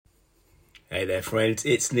Hey there, friends,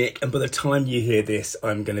 it's Nick, and by the time you hear this,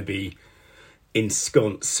 I'm going to be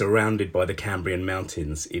ensconced, surrounded by the Cambrian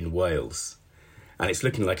Mountains in Wales. And it's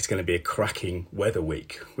looking like it's going to be a cracking weather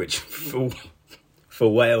week, which for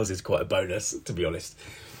Wales is quite a bonus, to be honest.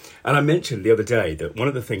 And I mentioned the other day that one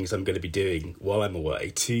of the things I'm going to be doing while I'm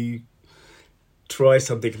away to try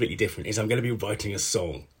something completely different is I'm going to be writing a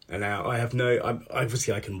song. And now I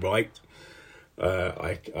obviously I can write.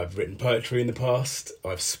 I've written poetry in the past.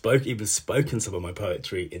 I've even spoken some of my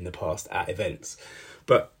poetry in the past at events,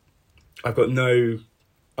 but I've got no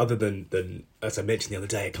other than as I mentioned the other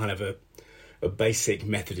day, kind of a basic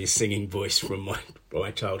Methodist singing voice from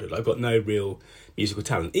my childhood. I've got no real musical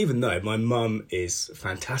talent, even though my mum is a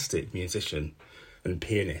fantastic musician and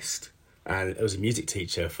pianist, and was a music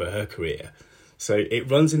teacher for her career. So it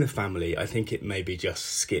runs in the family. I think it maybe just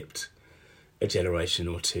skipped a generation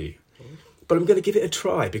or two. But I'm going to give it a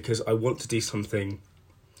try because I want to do something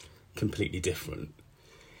completely different.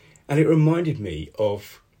 And it reminded me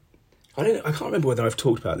of, I can't remember whether I've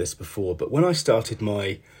talked about this before, but when I started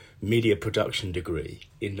my media production degree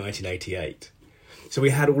in 1988, so we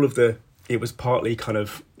had it was partly kind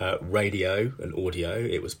of radio and audio,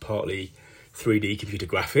 it was partly 3D computer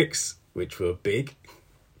graphics, which were big,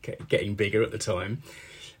 getting bigger at the time.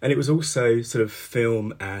 And it was also sort of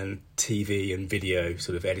film and TV and video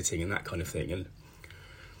sort of editing and that kind of thing. And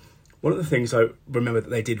one of the things I remember that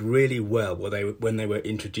they did really well when they were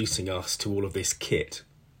introducing us to all of this kit,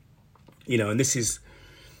 and this is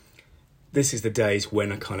the days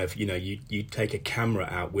when a kind of, you take a camera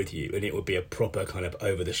out with you and it would be a proper kind of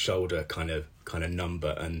over the shoulder kind of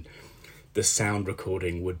number, and the sound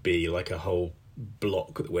recording would be like a whole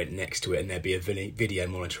block that went next to it, and there'd be a video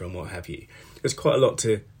monitor and what have you. There's quite a lot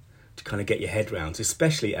to kind of get your head round,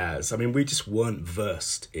 especially as, we just weren't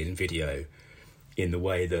versed in video in the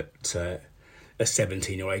way that a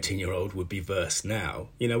 17 or 18-year-old would be versed now.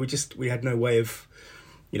 We had no way of,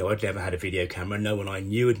 I'd never had a video camera. No one I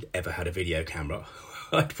knew had ever had a video camera.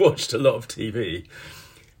 I'd watched a lot of TV.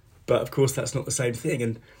 But of course, that's not the same thing.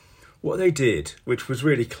 And what they did, which was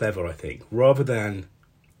really clever, I think, rather than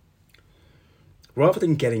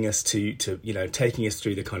getting us to taking us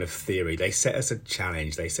through the kind of theory, they set us a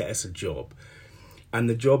challenge, they set us a job. And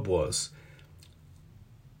the job was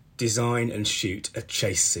design and shoot a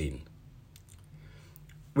chase scene,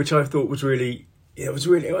 which I thought was it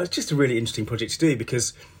was just a really interesting project to do,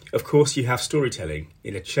 because of course you have storytelling.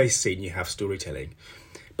 In a chase scene you have storytelling,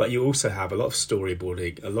 but you also have a lot of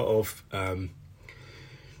storyboarding, a lot of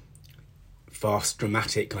fast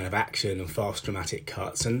dramatic kind of action and fast dramatic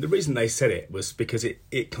cuts. And the reason they said it was because it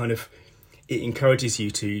encourages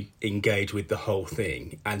you to engage with the whole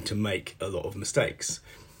thing and to make a lot of mistakes.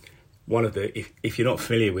 One of the, if you're not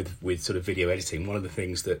familiar with sort of video editing, one of the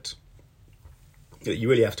things that you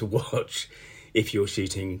really have to watch if you're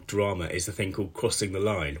shooting drama is the thing called crossing the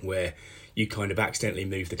line, where you kind of accidentally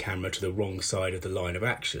move the camera to the wrong side of the line of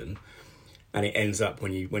action, and it ends up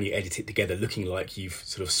when you edit it together looking like you've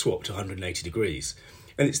sort of swapped 180 degrees.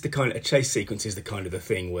 And it's the kind of, a chase sequence is the kind of the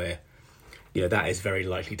thing where, that is very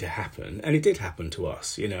likely to happen. And it did happen to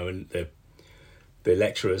us, and the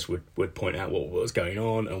lecturers would point out what was going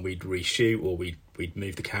on, and we'd reshoot, or we'd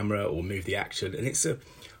move the camera or move the action. And it's a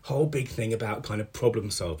whole big thing about kind of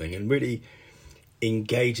problem solving and really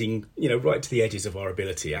engaging, right to the edges of our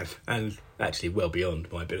ability, and actually well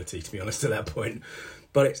beyond my ability, to be honest, at that point.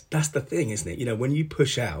 But that's the thing, isn't it? When you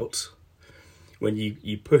push out, when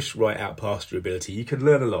you push right out past your ability, you can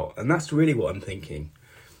learn a lot. And that's really what I'm thinking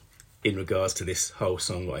in regards to this whole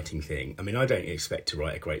songwriting thing. I don't expect to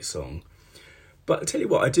write a great song, but I tell you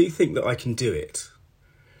what, I do think that I can do it.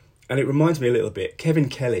 And it reminds me a little bit, Kevin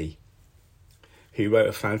Kelly, who wrote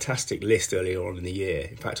a fantastic list earlier on in the year.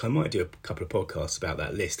 In fact, I might do a couple of podcasts about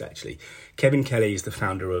that list, actually. Kevin Kelly is the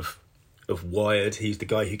founder of Wired. He's the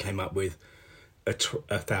guy who came up with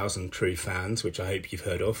 1,000 True Fans, which I hope you've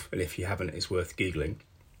heard of, and if you haven't, it's worth Googling.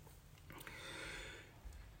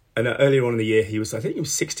 And earlier on in the year, he was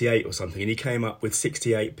 68 or something, and he came up with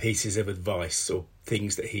 68 pieces of advice or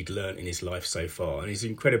things that he'd learnt in his life so far. And he's an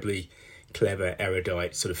incredibly clever,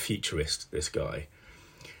 erudite, sort of futurist, this guy.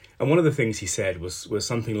 And one of the things he said was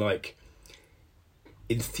something like,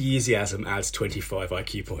 enthusiasm adds 25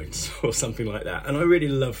 IQ points, or something like that. And I really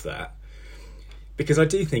love that, because I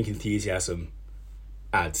do think enthusiasm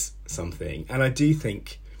adds something. And I do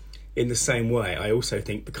think, in the same way, I also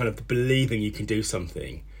think the kind of believing you can do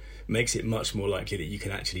something makes it much more likely that you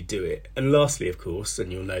can actually do it. And lastly, of course,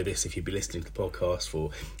 and you'll know this if you've been listening to the podcast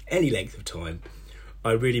for any length of time,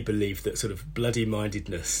 I really believe that sort of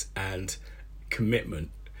bloody-mindedness and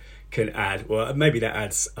commitment can add, well, maybe that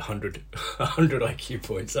adds 100 IQ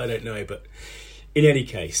points, I don't know. But in any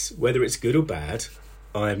case, whether it's good or bad,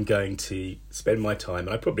 I'm going to spend my time, and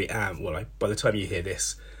I probably am, by the time you hear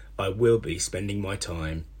this, I will be spending my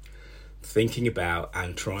time thinking about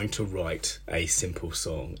and trying to write a simple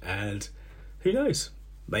song. And who knows,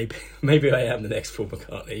 maybe I am the next Paul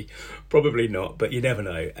McCartney. Probably not, but you never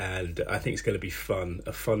know. And I think it's going to be fun,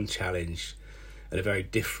 a fun challenge and a very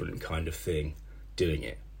different kind of thing doing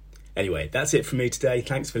it. Anyway, that's it from me today.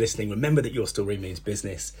 Thanks for listening. Remember that your story means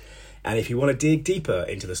business. And if you want to dig deeper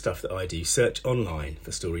into the stuff that I do, search online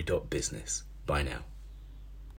for story.business. Bye now.